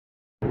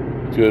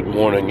Good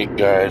morning,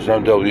 guys.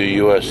 I'm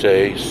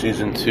WUSA,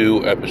 Season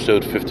 2,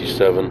 Episode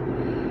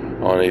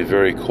 57, on a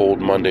very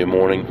cold Monday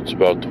morning. It's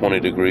about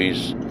 20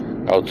 degrees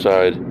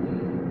outside.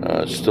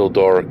 Still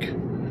dark.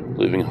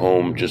 Leaving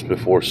home just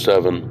before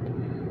 7,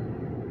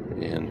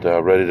 and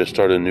ready to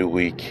start a new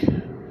week.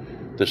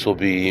 This will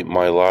be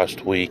my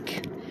last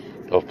week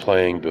of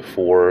playing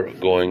before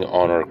going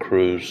on our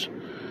cruise.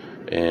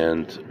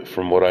 And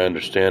from what I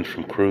understand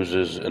from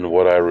cruises and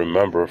what I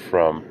remember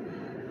from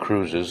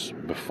cruises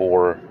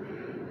before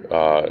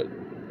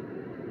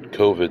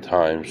COVID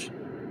times,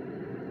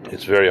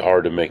 it's very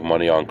hard to make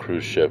money on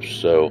cruise ships.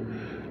 So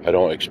I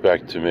don't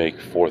expect to make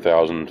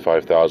 $4,000,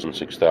 $5,000,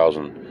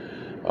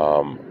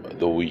 $6,000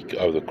 the week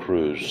of the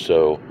cruise.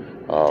 So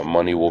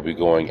money will be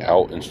going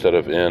out instead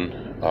of in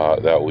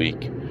that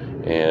week,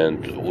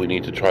 and we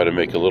need to try to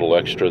make a little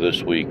extra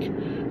this week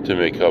to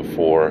make up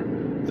for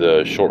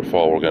the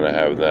shortfall we're going to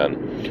have then.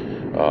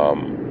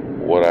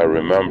 What I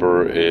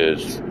remember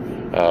is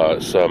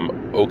some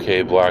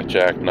okay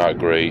blackjack, not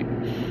great.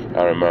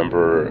 I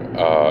remember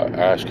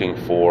asking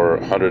for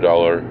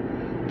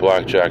 $100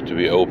 blackjack to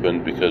be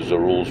opened because the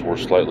rules were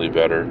slightly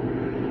better.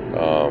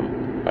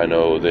 I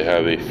know they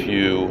have a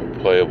few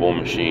playable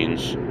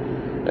machines,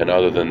 and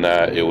other than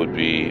that, it would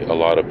be a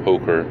lot of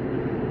poker,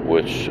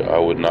 which I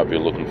would not be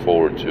looking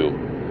forward to.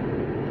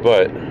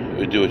 But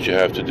you do what you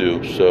have to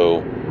do.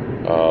 So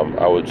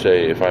I would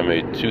say if I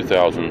made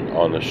 $2,000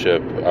 on the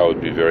ship, I would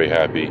be very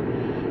happy.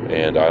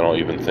 And I don't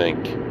even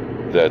think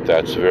that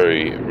that's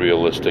very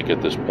realistic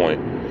at this point.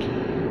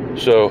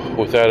 So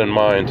with that in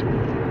mind,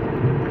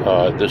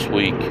 this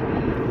week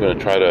I'm going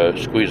to try to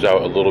squeeze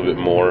out a little bit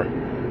more.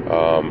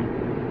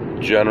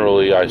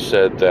 Generally, I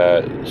said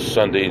that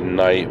Sunday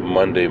night,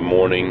 Monday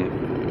morning,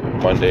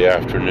 Monday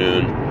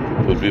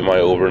afternoon would be my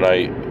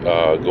overnight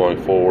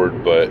going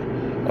forward, but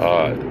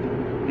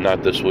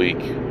not this week.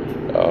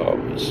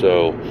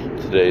 So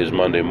today is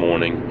Monday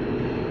morning,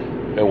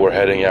 and we're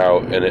heading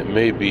out, and it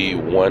may be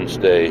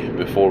Wednesday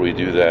before we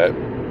do that.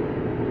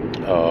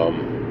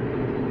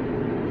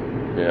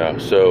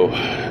 So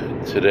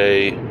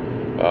today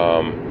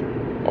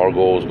our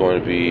goal is going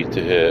to be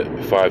to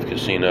hit 5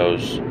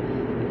 casinos,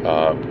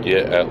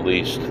 get at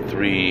least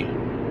 3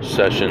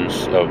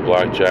 sessions of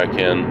blackjack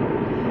in,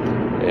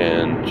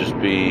 and just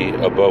be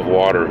above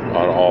water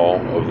on all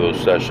of those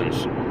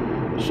sessions.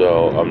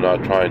 So I'm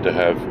not trying to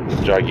have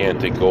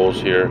gigantic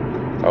goals here.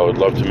 I would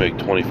love to make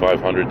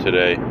 $2,500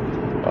 today,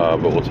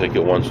 but we'll take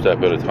it one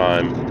step at a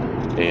time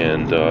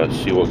and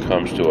see what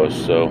comes to us.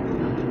 So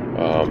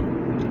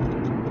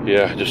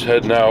just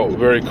heading out.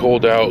 Very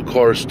cold out.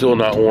 Car's still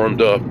not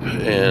warmed up,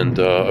 and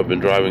I've been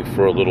driving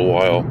for a little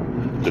while.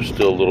 There's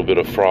still a little bit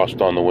of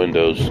frost on the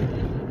windows,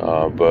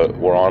 but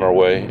we're on our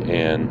way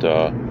and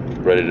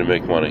ready to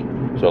make money.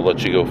 So I'll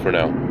let you go for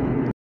now.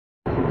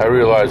 I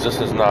realize this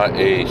is not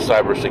a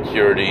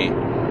cybersecurity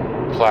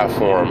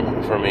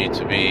platform for me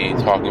to be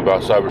talking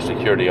about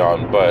cybersecurity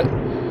on, but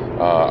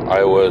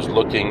I was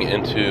looking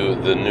into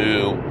the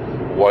new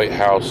White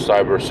House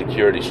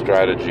cybersecurity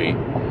strategy,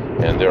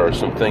 and there are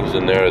some things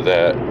in there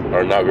that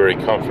are not very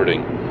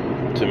comforting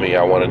to me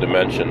I wanted to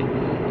mention.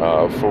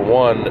 For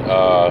one,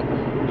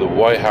 the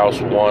White House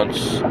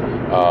wants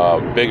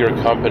bigger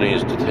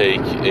companies to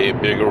take a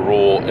bigger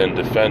role in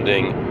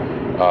defending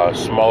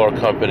smaller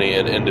company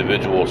and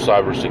individual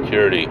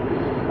cybersecurity,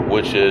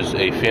 which is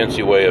a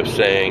fancy way of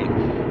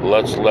saying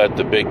let's let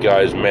the big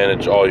guys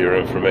manage all your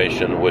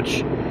information,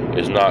 which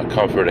is not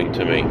comforting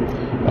to me.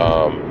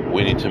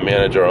 We need to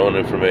manage our own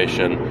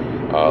information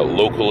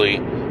locally,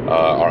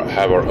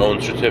 have our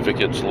own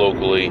certificates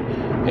locally,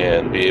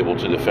 and be able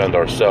to defend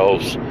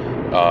ourselves.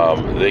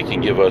 They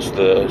can give us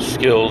the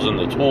skills and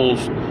the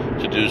tools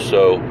to do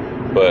so,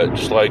 but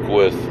just like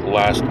with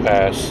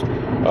LastPass,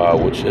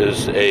 which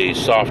is a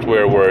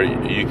software where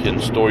you can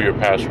store your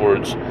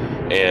passwords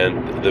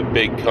and the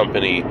big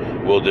company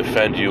will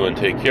defend you and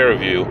take care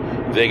of you,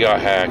 they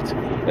got hacked,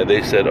 and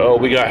they said, oh,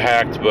 we got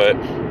hacked, but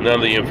none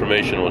of the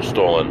information was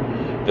stolen.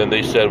 Then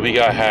they said, we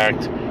got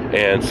hacked,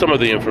 and some of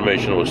the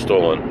information was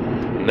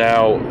stolen.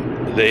 Now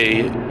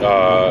they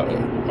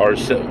are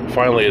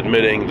finally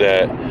admitting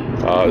that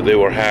they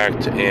were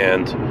hacked,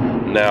 and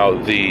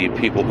now the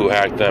people who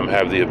hacked them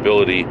have the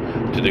ability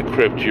to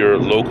decrypt your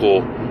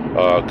local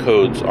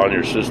codes on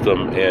your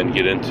system and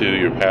get into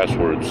your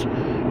passwords.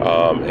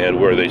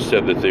 And where they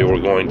said that they were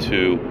going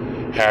to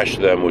hash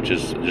them, which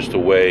is just a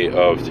way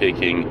of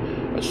taking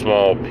a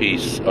small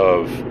piece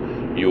of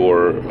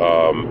your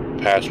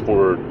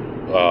password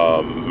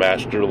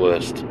master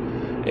list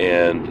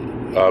and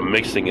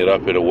mixing it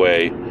up in a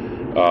way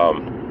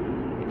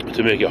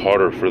to make it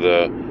harder for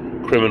the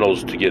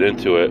criminals to get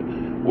into it,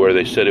 where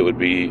they said it would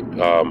be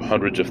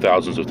hundreds of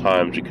thousands of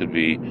times. It could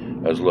be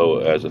as low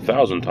as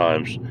 1,000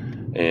 times,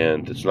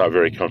 and it's not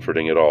very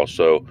comforting at all.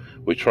 So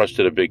we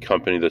trusted a big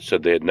company that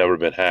said they had never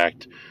been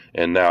hacked,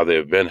 and now they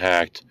have been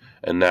hacked,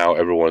 and now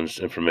everyone's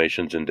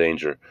information's in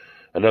danger.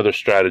 Another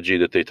strategy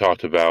that they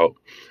talked about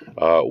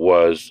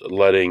was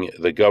letting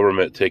the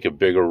government take a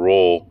bigger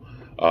role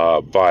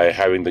by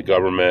having the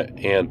government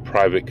and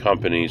private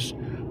companies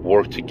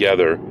work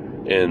together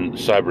in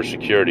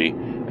cybersecurity,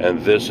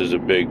 and this is a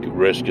big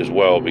risk as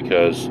well,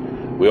 because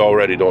we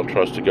already don't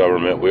trust the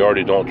government. We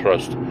already don't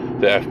trust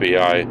the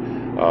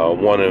FBI.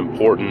 One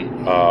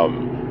important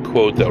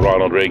quote that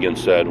Ronald Reagan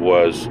said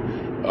was,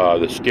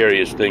 the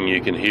scariest thing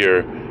you can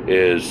hear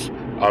is,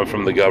 "I'm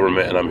from the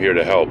government and I'm here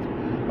to help."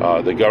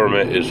 The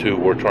government is who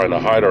we're trying to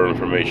hide our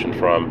information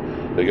from.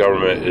 The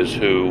government is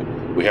who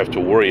we have to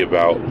worry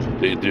about.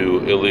 They do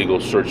illegal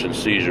search and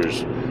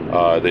seizures.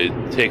 They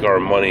take our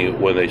money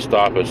when they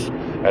stop us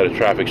at a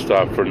traffic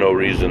stop for no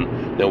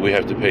reason. Then we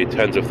have to pay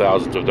tens of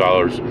thousands of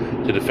dollars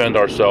to defend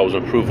ourselves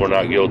and prove we're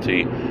not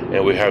guilty.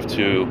 And we have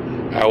to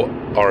out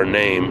our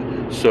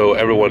name so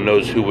everyone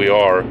knows who we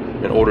are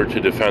in order to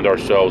defend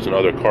ourselves and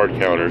other card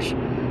counters.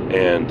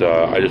 And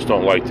I just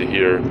don't like to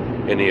hear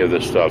any of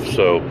this stuff.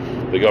 So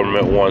the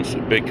government wants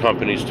big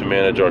companies to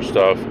manage our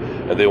stuff,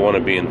 and they want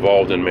to be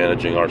involved in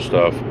managing our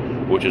stuff,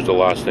 which is the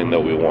last thing that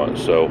we want.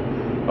 So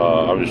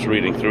I'm just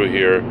reading through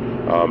here.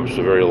 It's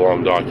a very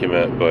long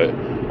document, but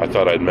I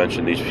thought I'd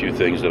mention these few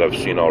things that I've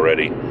seen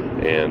already,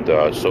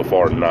 and so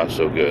far not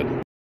so good.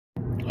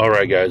 All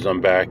right, guys,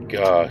 I'm back.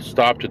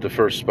 Stopped at the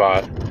first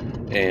spot,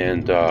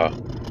 and I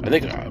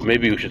think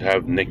maybe we should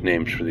have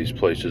nicknames for these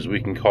places.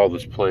 We can call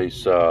this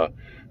place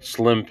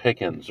Slim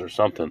Pickens or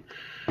something.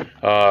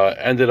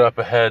 Ended up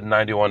ahead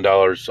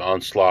 $91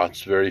 on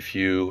slots. Very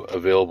few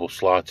available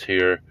slots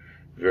here.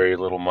 Very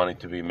little money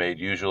to be made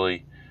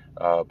usually,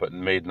 but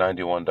made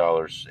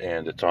 $91,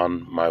 and it's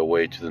on my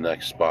way to the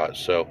next spot.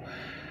 So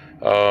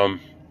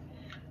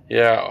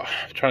yeah,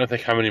 I'm trying to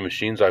think how many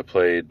machines I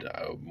played.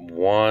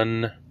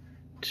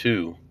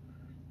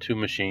 Two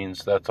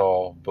machines, that's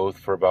all, both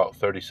for about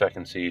 30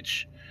 seconds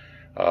each,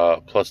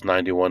 plus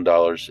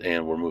 $91,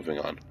 and we're moving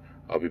on.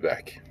 I'll be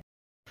back.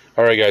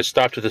 All right, guys,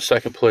 stopped at the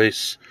second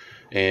place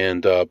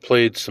and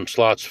played some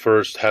slots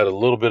first. Had a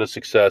little bit of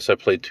success. I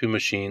played two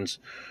machines.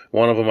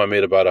 One of them I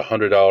made about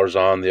 $100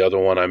 on. The other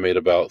one I made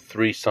about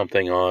 $3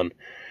 something on,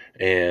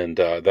 and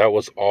that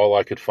was all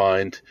I could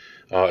find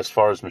as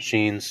far as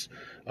machines.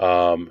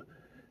 And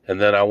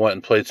then I went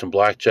and played some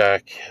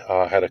blackjack.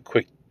 Had a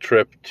quick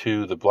trip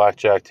to the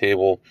blackjack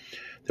table.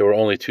 There were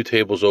only 2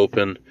 tables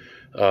open.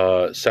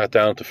 Sat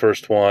down at the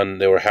first one.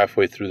 They were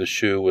halfway through the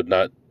shoe, would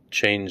not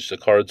change the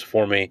cards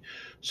for me.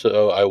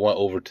 So I went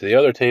over to the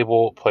other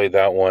table, played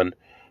that one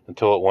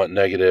until it went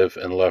negative,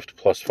 and left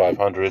plus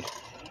 500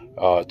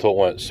 until it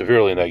went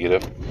severely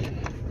negative.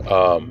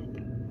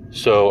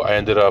 So I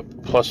ended up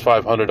plus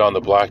 500 on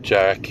the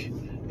blackjack,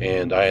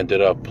 and I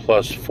ended up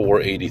plus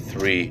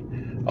 483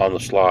 on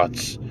the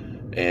slots.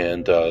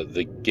 And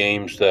the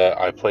games that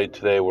I played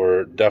today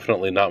were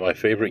definitely not my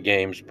favorite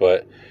games,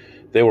 but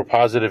they were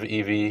positive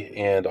EV,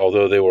 and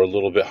although they were a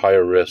little bit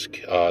higher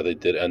risk, they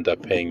did end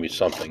up paying me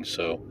something.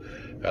 So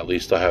at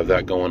least I have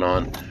that going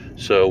on.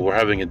 So we're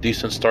having a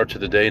decent start to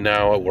the day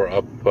now. We're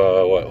up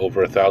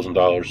over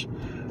 $1,000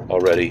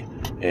 already,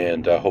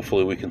 and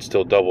hopefully we can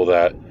still double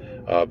that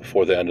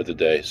before the end of the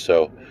day.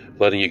 So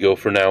letting you go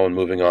for now and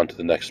moving on to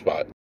the next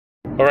spot.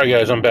 All right,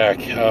 guys, I'm back.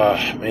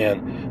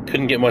 Man,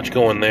 couldn't get much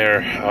going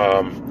there.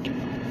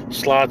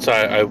 Slots,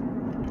 I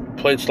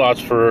played slots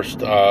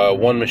first.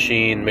 One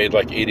machine made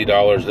like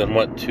 $80, then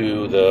went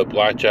to the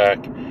blackjack,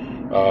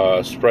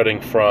 spreading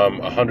from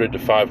 100 to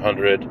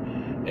 500,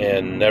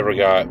 and never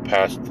got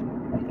past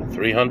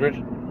 300.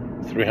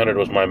 300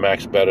 was my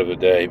max bet of the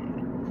day.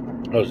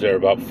 I was there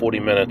about 40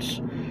 minutes,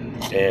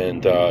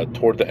 and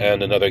toward the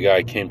end, another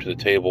guy came to the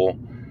table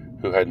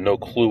who had no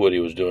clue what he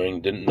was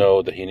doing, didn't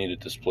know that he needed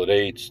to split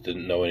eights,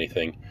 didn't know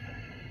anything.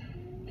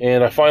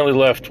 And I finally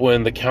left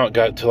when the count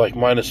got to like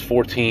minus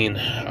 14.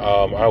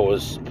 I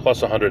was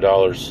plus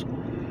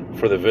 $100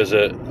 for the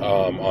visit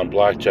on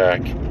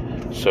blackjack,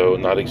 so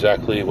not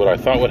exactly what I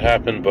thought would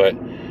happen, but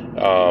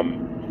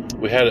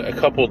we had a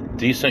couple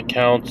decent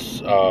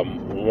counts,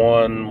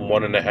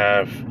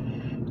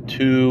 1.5,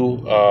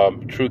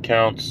 2 true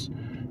counts,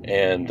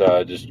 and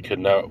just could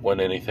not win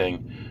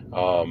anything.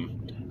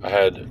 I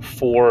had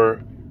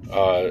 4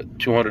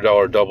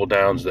 $200 double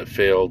downs that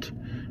failed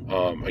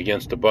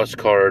against a bus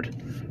card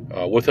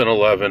with an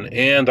 11,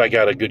 and I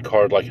got a good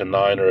card like a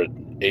 9 or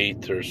an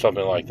 8 or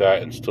something like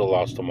that, and still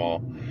lost them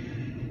all.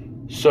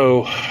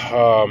 So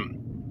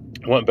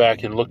went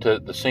back and looked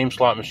at the same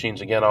slot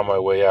machines again on my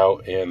way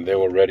out, and they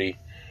were ready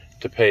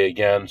to pay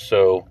again.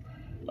 So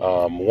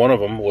one of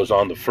them was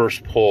on the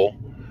first pull,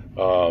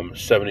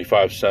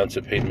 75 cents.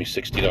 It paid me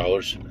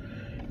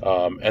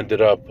 $60.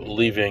 Ended up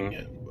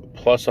leaving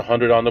plus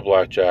 100 on the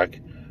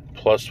blackjack,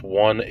 plus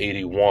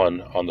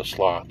 181 on the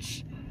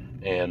slots,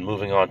 and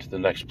moving on to the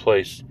next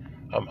place.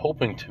 I'm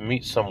hoping to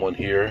meet someone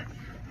here,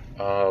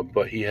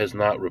 but he has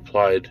not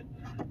replied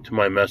to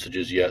my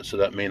messages yet, so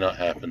that may not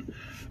happen.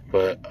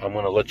 But I'm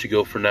going to let you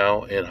go for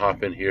now and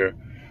hop in here,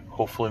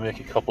 hopefully make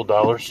a couple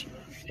dollars,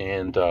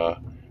 and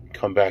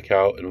come back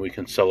out and we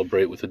can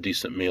celebrate with a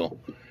decent meal.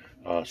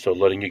 So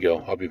letting you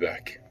go. I'll be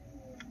back.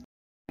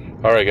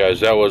 All right,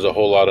 guys, that was a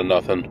whole lot of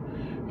nothing.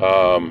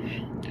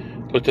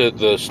 Looked at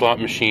the slot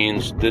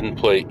machines, didn't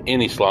play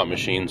any slot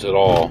machines at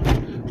all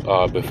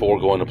before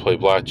going to play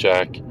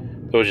blackjack.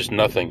 there was just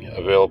nothing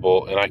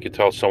available, and I could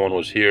tell someone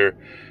was here.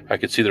 I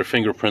could see their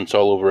fingerprints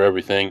all over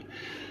everything.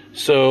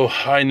 So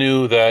I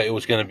knew that it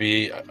was going to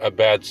be a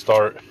bad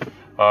start.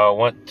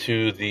 Went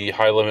to the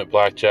high limit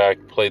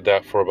blackjack, played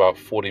that for about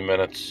 40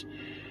 minutes,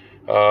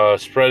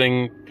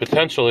 spreading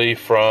potentially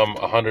from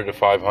 100 to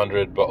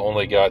 500, but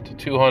only got to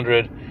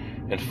 200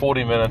 in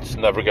 40 minutes.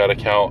 Never got a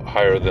count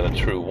higher than a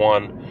true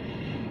 1.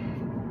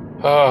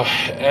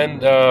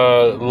 And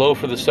low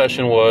for the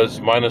session was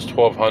minus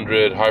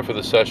 1200. High for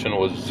the session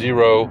was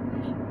 0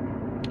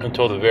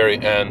 until the very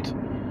end.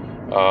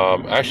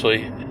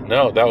 Actually,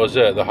 no, that was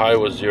it. The high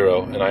was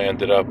 0, and I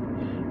ended up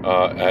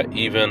at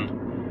even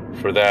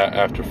for that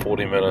after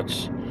 40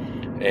 minutes.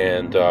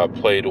 And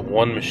played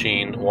one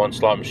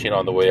slot machine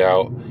on the way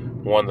out,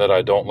 one that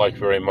I don't like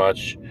very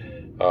much.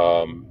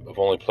 I've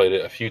only played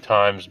it a few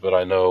times, but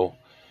I know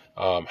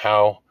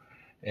how,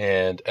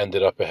 and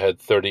ended up ahead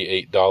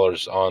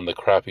 $38 on the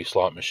crappy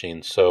slot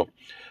machine. So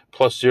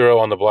plus 0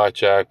 on the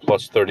blackjack,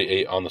 plus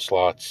 38 on the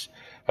slots.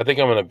 I think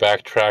I'm going to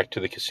backtrack to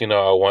the casino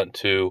I went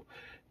to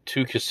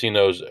 2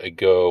 casinos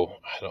ago.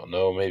 I don't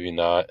know, maybe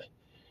not.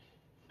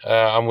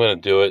 I'm going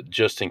to do it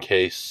just in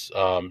case,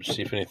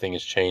 see if anything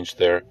has changed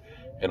there,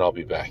 and I'll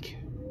be back.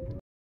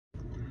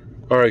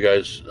 Alright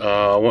guys,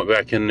 I went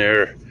back in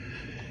there,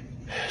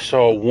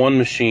 saw one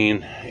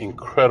machine,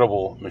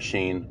 incredible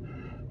machine,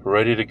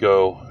 ready to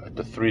go at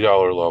the $3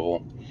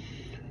 level.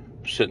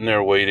 Sitting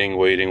there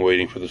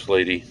waiting for this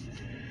lady.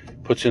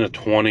 Puts in a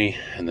 20,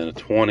 and then a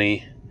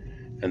 20,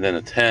 and then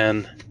a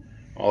 10.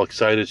 All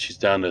excited, she's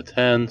down to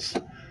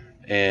 10s,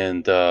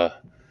 and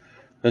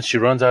then she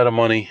runs out of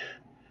money.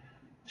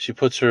 She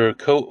puts her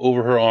coat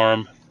over her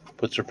arm,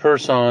 puts her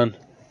purse on,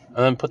 and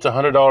then puts a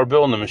 $100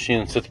 bill in the machine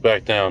and sits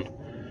back down.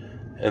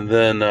 And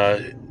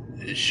then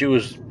she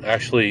was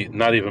actually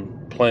not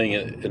even playing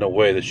it in a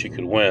way that she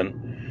could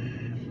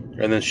win.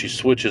 And then she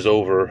switches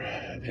over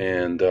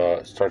and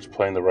starts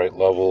playing the right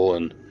level.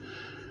 And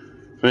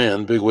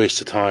man, big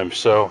waste of time.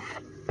 So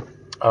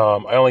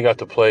I only got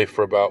to play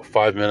for about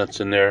 5 minutes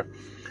in there.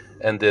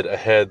 Ended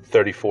ahead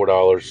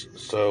 $34.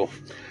 So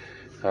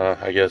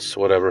I guess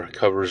whatever,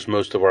 covers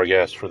most of our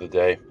gas for the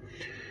day.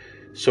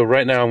 So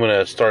right now I'm going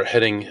to start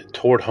heading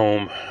toward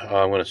home.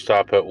 I'm going to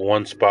stop at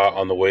one spot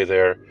on the way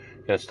there.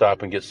 I'm going to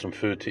stop and get some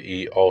food to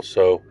eat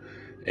also,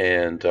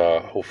 and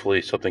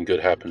hopefully something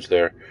good happens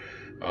there.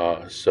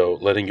 So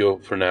letting go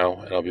for now,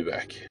 and I'll be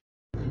back.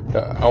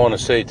 I want to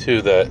say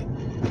too that,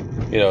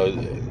 you know,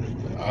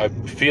 I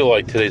feel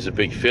like today's a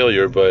big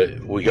failure,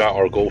 but we got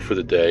our goal for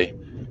the day,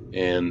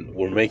 and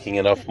we're making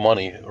enough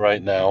money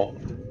right now.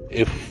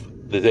 If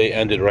the day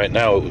ended right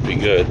now, it would be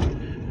good.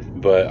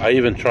 But I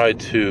even tried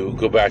to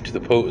go back to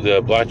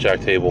the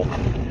blackjack table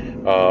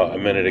a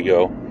minute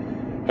ago.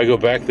 I go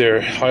back there,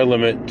 high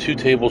limit, 2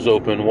 tables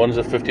open. One's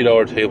a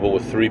 $50 table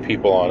with 3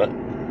 people on it.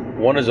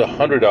 One is a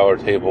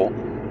 $100 table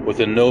with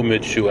a no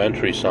mid-shoe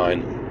entry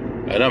sign.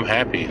 And I'm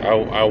happy.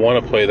 I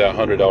want to play that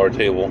 $100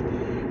 table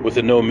with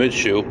a no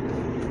mid-shoe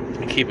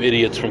and keep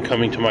idiots from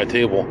coming to my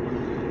table.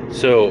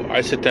 So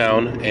I sit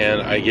down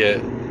and I get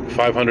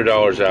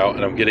 $500 out,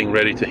 and I'm getting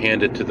ready to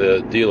hand it to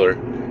the dealer.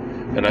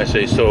 And I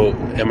say, so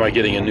am I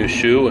getting a new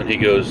shoe? And he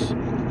goes,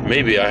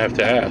 maybe, I have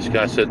to ask. And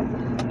I said,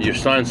 your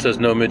sign says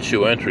no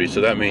mid-shoe entry, so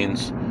that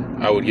means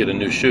I would get a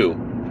new shoe.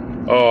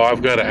 Oh,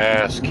 I've got to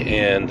ask.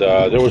 And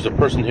there was a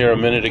person here a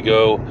minute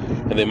ago,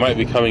 and they might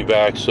be coming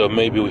back, so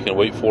maybe we can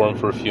wait for them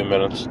for a few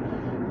minutes.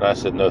 And I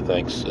said, no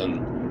thanks.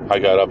 And I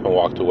got up and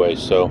walked away.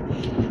 So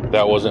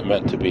that wasn't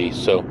meant to be.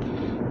 So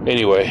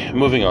anyway,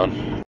 moving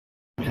on.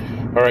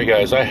 All right,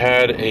 guys, I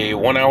had a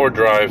 1-hour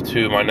drive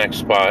to my next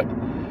spot,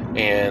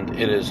 and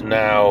it is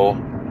now,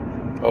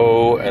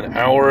 an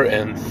hour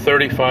and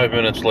 35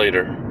 minutes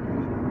later,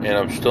 and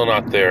I'm still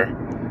not there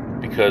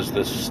because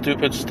this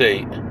stupid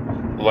state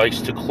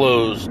likes to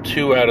close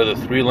 2 out of the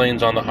 3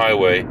 lanes on the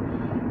highway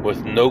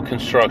with no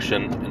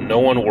construction, no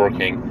one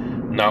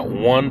working, not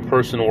one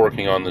person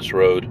working on this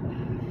road,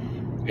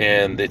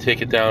 and they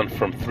take it down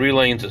from 3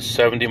 lanes at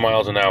 70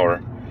 miles an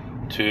hour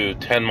to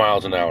 10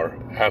 miles an hour.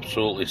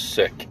 Absolutely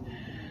sick.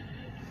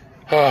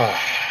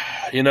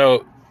 You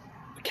know,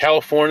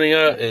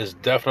 California is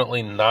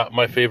definitely not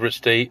my favorite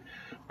state,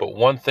 but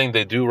one thing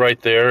they do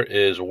right there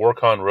is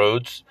work on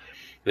roads.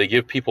 They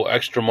give people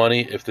extra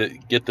money if they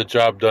get the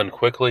job done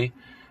quickly,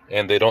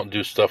 and they don't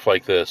do stuff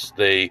like this.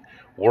 They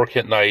work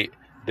at night,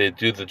 they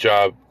do the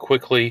job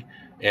quickly,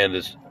 and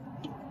it's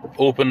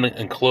open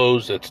and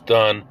closed, it's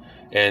done,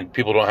 and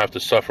people don't have to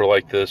suffer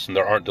like this, and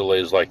there aren't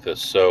delays like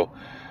this. So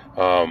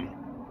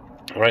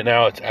right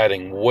now it's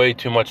adding way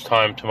too much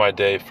time to my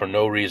day for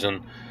no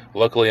reason.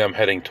 Luckily, I'm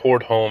heading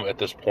toward home at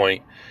this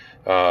point,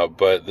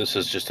 but this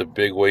is just a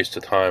big waste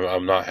of time.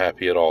 I'm not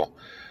happy at all.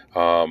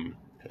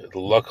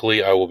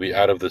 Luckily, I will be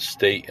out of the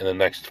state in the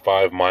next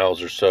 5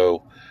 miles or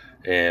so,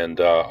 and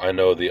I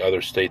know the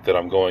other state that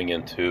I'm going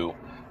into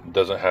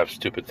doesn't have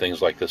stupid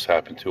things like this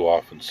happen too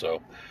often.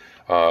 So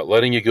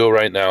letting you go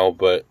right now,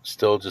 but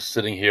still just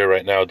sitting here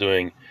right now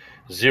doing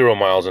 0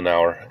 miles an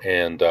hour,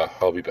 and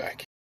I'll be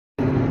back.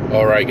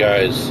 All right,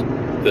 guys,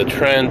 the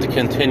trend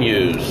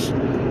continues.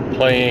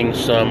 playing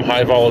some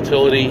high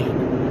volatility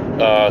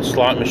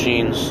slot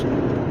machines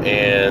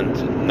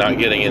and not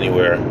getting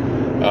anywhere.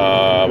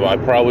 I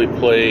probably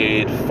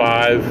played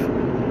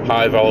 5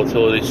 high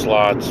volatility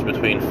slots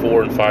between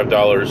 $4 and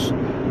 $5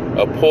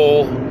 a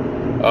pull.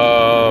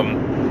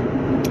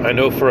 I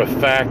know for a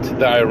fact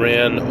that I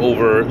ran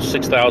over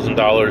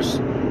 $6,000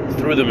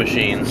 through the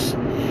machines,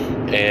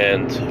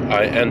 and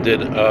I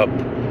ended up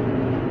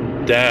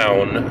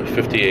down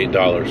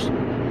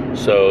 $58.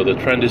 So the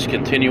trend is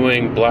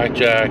continuing.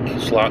 Blackjack,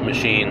 slot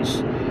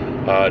machines,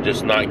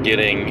 just not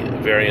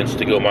getting variance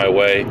to go my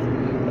way.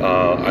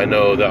 I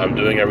know that I'm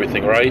doing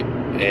everything right,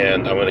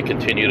 and I'm going to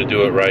continue to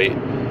do it right,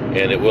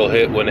 and it will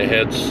hit when it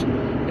hits,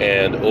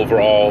 and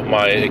overall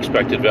my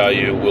expected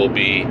value will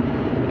be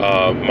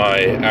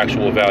my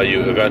actual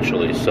value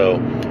eventually. So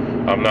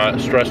I'm not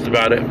stressed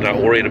about it, I'm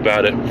not worried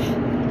about it.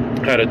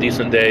 Had a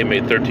decent day,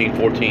 made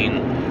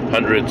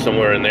 1400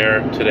 somewhere in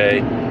there today,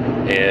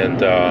 and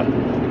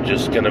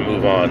just gonna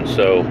move on.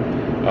 So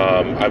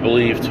I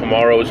believe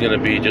tomorrow is gonna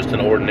be just an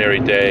ordinary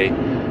day,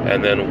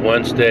 and then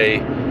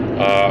Wednesday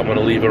I'm gonna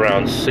leave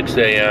around 6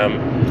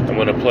 a.m. I'm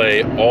gonna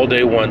play all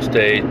day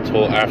Wednesday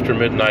till after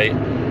midnight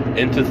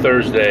into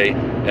Thursday,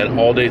 and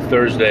all day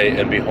Thursday,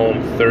 and be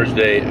home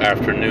Thursday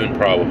afternoon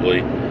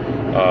probably.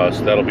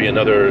 So that'll be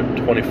another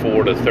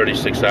 24 to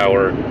 36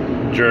 hour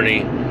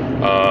journey.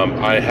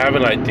 I have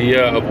an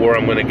idea of where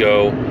I'm going to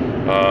go.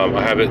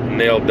 I have it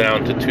nailed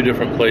down to 2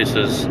 different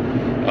places.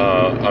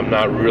 I'm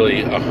not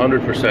really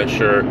 100%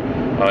 sure.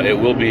 It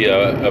will be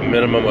a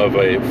minimum of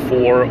a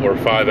 4 or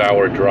 5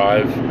 hour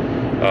drive.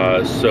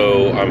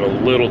 So I'm a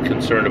little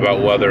concerned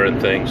about weather and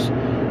things.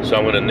 So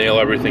I'm going to nail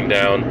everything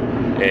down,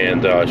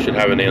 and should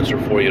have an answer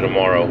for you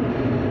tomorrow.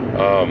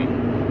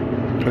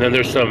 And then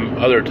there's some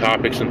other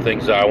topics and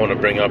things that I want to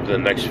bring up in the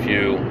next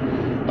few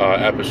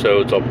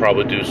episodes. I'll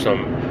probably do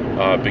some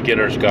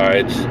beginner's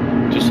guides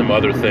to some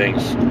other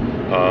things,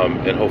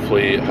 and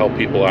hopefully help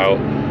people out.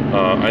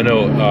 I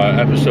know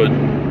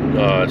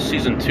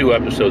season 2,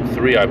 episode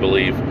 3, I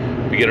believe,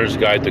 Beginner's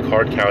Guide to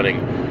Card Counting,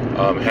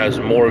 has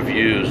more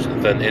views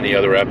than any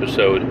other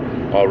episode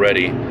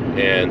already,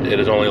 and it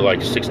is only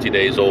like 60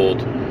 days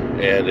old,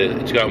 and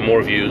it's got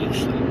more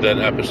views than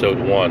episode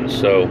 1.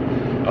 So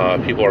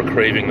people are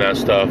craving that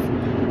stuff.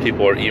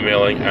 People are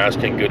emailing,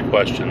 asking good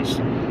questions,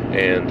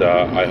 and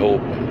I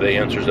hope the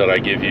answers that I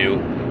give you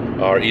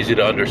are easy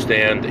to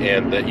understand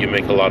and that you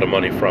make a lot of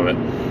money from it.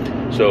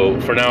 So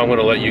for now, I'm going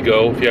to let you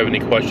go. If you have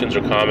any questions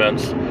or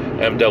comments,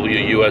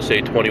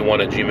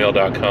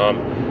 mwusa21@gmail.com,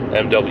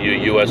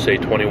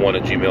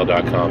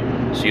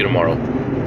 mwusa21@gmail.com. See you tomorrow.